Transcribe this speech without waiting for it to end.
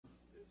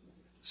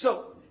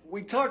So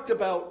we talked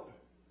about,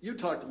 you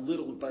talked a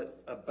little bit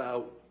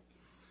about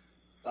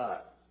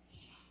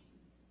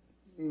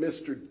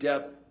Mr.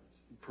 Depp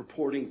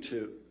purporting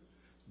to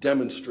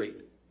demonstrate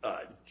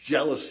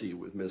jealousy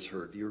with Ms.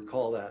 Heard. Do you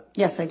recall that?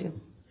 Yes, I do.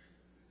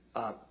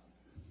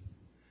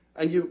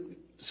 And you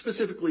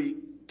specifically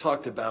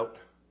talked about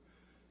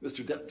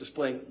Mr. Depp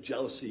displaying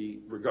jealousy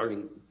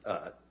regarding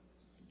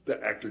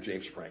the actor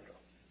James Franco.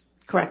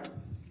 Correct.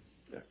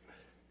 Yeah.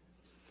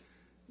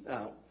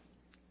 Now,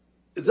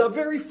 the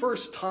very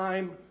first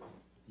time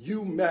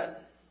you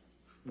met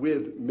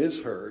with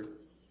Ms. Heard,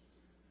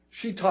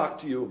 she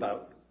talked to you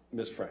about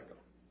Mr. Franco,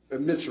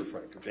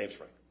 James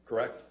Franco,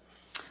 correct?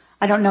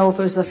 I don't know if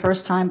it was the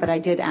first time, but I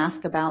did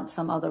ask about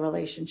some other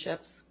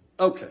relationships.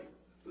 Okay,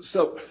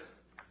 so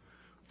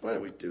why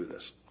don't we do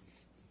this?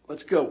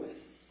 Let's go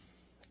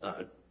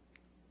PX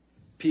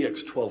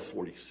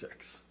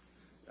 1246.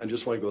 I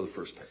just want to go to the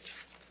first page.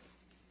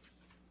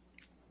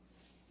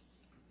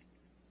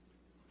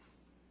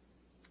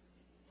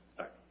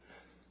 All right.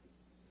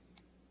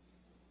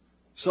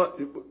 So,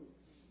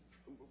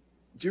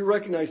 do you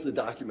recognize the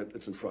document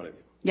that's in front of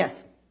you?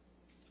 Yes.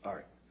 All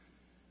right.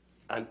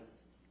 And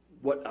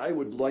what I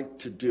would like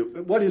to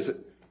do, what is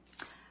it?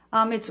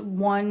 It's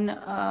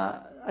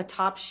a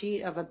top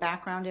sheet of a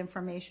background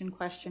information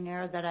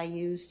questionnaire that I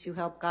use to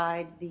help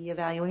guide the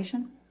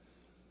evaluation.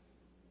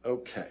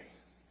 Okay.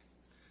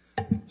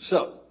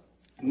 So,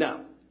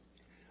 now,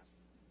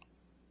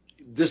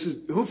 this is,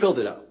 who filled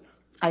it out?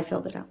 I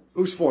filled it out.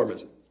 Whose form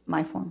is it?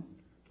 My form.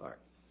 All right.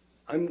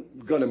 I'm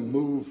going to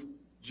move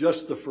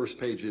just the first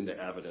page into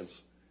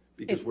evidence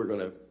because we're going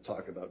to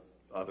talk about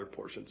other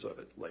portions of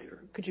it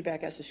later. Could you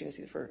back us so she can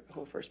see the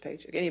whole first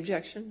page? Any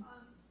objection?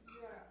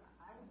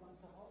 I would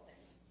want the whole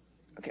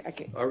thing.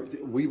 Okay. All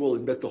right, we will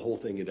admit the whole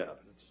thing into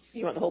evidence.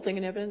 You want the whole thing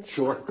in evidence?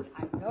 Sure.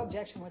 I have no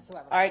objection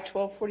whatsoever. All right,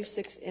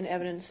 1246 in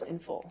evidence in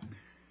full.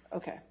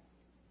 Okay.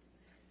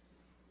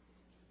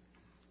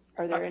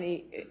 Are there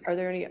any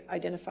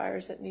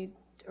identifiers that need,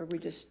 or we're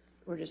just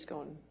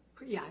going?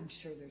 Yeah, I'm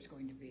sure there's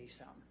going to be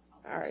some.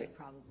 All right.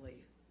 Probably.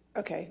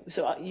 Okay,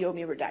 so you owe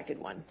me a redacted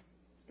one,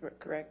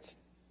 correct?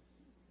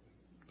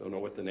 Don't know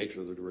what the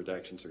nature of the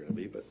redactions are going to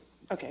be, but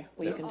Okay,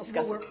 well, you Yeah. can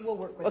discuss it. We'll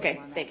work with Okay, you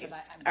on that, thank you.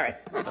 but All right.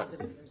 I'm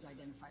positive there's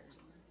identifiers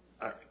on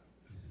there.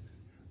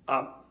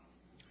 all right.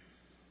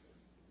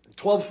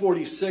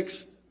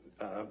 1246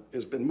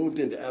 has been moved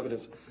into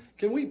evidence.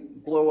 Can we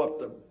blow up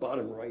the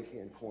bottom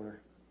right-hand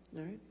corner?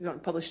 All right, you want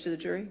to publish to the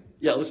jury?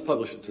 Yeah, let's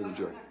publish it to the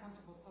jury. I'm not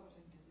comfortable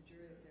publishing to the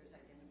jury if there's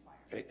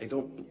identifiers. I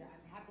don't. Yeah,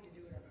 I'm happy to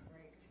do it at a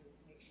break to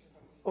make sure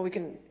that we. Well, we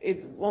can,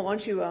 why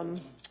don't you,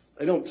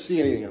 I don't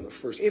see anything on the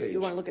first if page. you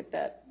want to look at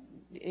that,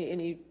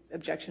 any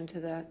objection to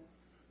that?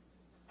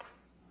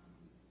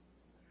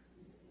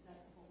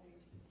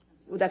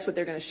 Well, that's what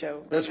they're going to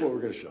show. That's what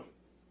we're going to show.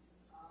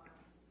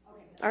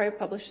 All right,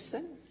 publish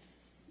then.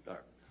 All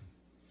right.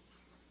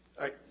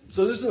 All right.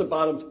 So this is the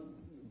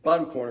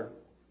bottom corner,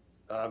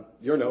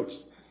 your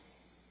notes.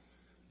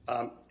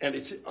 And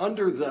it's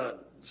under the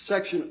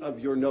section of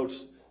your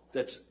notes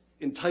that's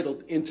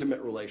entitled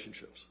Intimate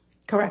Relationships.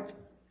 Correct.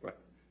 Right.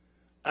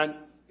 And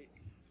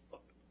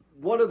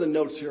one of the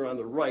notes here on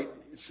the right,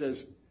 it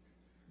says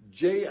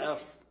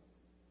JF,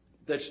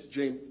 that's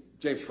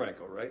James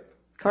Franco, right?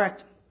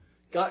 Correct.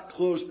 Got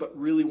close but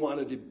really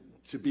wanted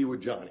to be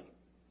with Johnny.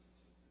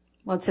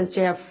 Well, it says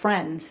JF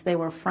friends. They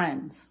were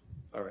friends.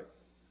 All right.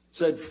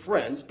 Said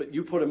friends, but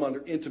you put him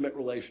under intimate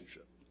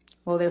relationship.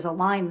 Well, there's a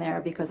line there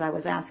because I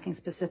was asking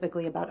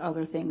specifically about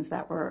other things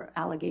that were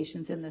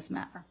allegations in this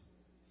matter.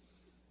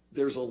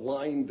 There's a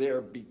line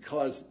there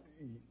because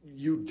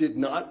you did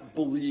not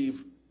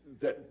believe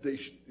that they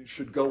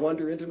should go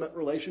under intimate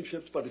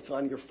relationships, but it's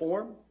on your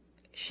form?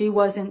 She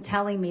wasn't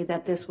telling me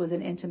that this was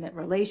an intimate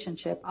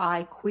relationship.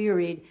 I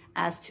queried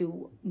as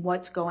to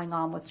what's going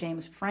on with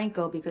James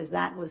Franco because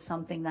that was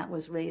something that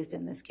was raised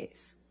in this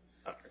case.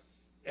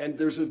 And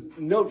there's a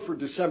note for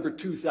December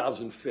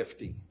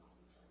 2015.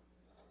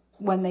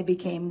 When they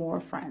became more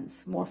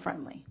friends, more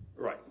friendly.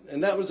 Right.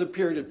 And that was a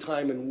period of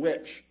time in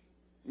which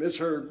Ms.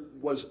 Heard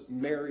was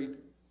married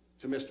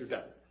to Mr.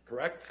 Depp,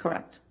 correct?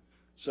 Correct.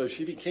 So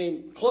she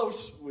became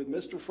close with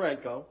Mr.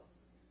 Franco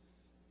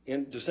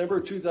in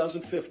December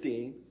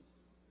 2015,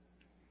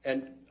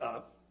 and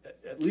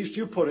at least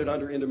you put it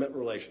under intimate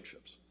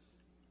relationships.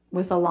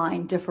 With a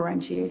line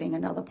differentiating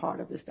another part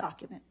of this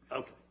document.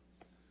 Okay.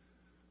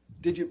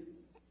 Did you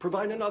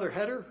provide another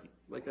header,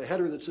 like a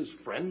header that says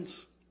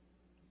friends?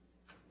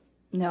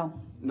 No.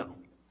 No.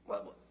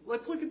 Well,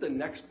 let's look at the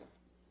next one.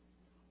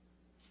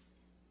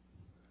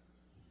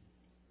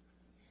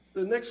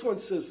 The next one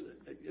says,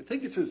 I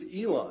think it says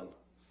Elon.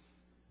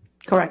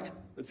 Correct.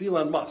 It's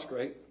Elon Musk,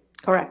 right?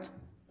 Correct.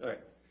 All right.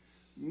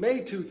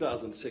 May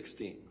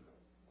 2016.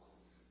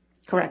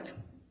 Correct.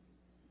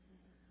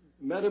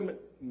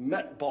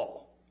 Met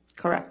Ball.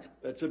 Correct.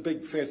 That's a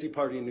big fancy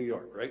party in New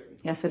York, right?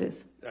 Yes, it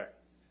is. All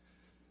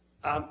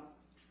right.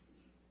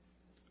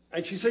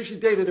 And she says she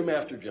dated him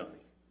after Johnny.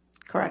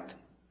 Correct.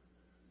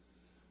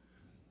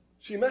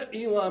 She met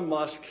Elon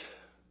Musk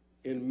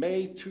in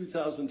May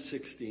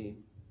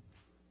 2016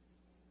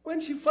 When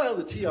did you file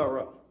the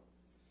TRO?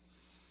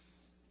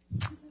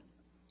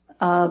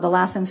 The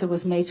last incident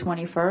was May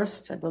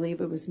 21st. I believe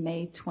it was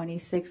May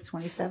 26th,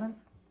 27th.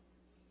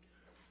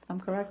 If I'm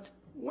correct.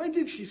 When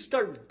did she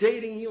start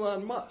dating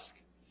Elon Musk?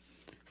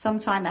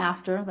 Sometime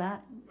after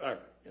that. All right,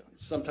 yeah,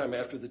 sometime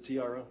after the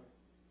TRO?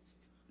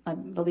 I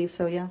believe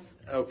so, yes.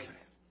 Okay.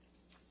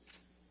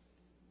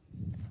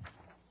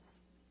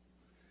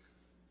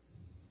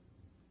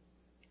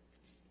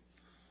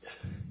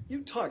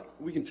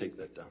 We can take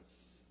that down.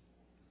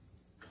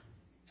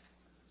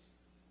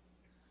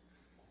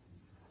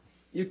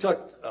 You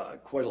talked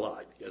quite a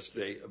lot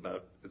yesterday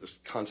about this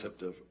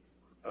concept of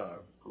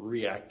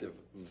reactive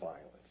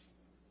violence.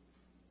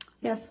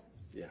 Yes.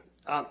 Yeah.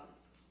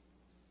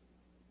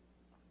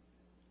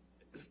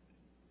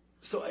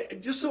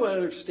 Just so I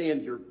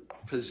understand your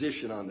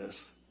position on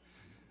this,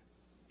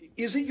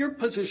 is it your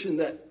position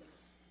that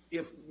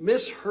if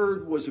Miss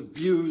Heard was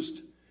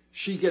abused,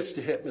 she gets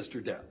to hit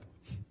Mr. Depp?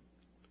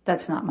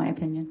 That's not my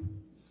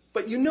opinion.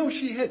 But you know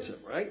she hits him,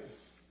 right?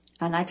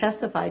 And I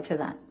testified to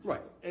that.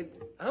 Right. And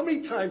how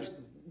many times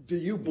do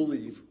you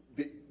believe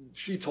that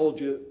she told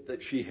you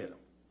that she hit him?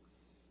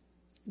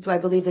 Do I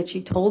believe that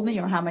she told me,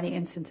 or how many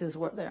instances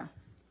were there?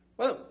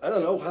 Well, I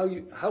don't know.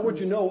 How would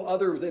you know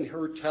other than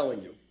her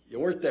telling you? You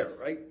weren't there,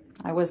 right?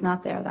 I was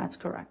not there. That's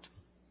correct.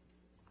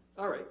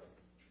 All right.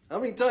 How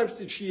many times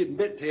did she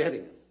admit to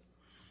hitting him?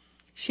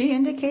 She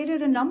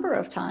indicated a number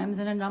of times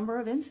in a number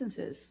of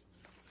instances.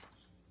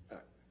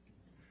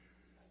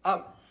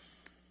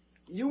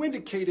 You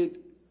indicated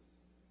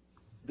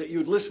that you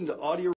would listen to audio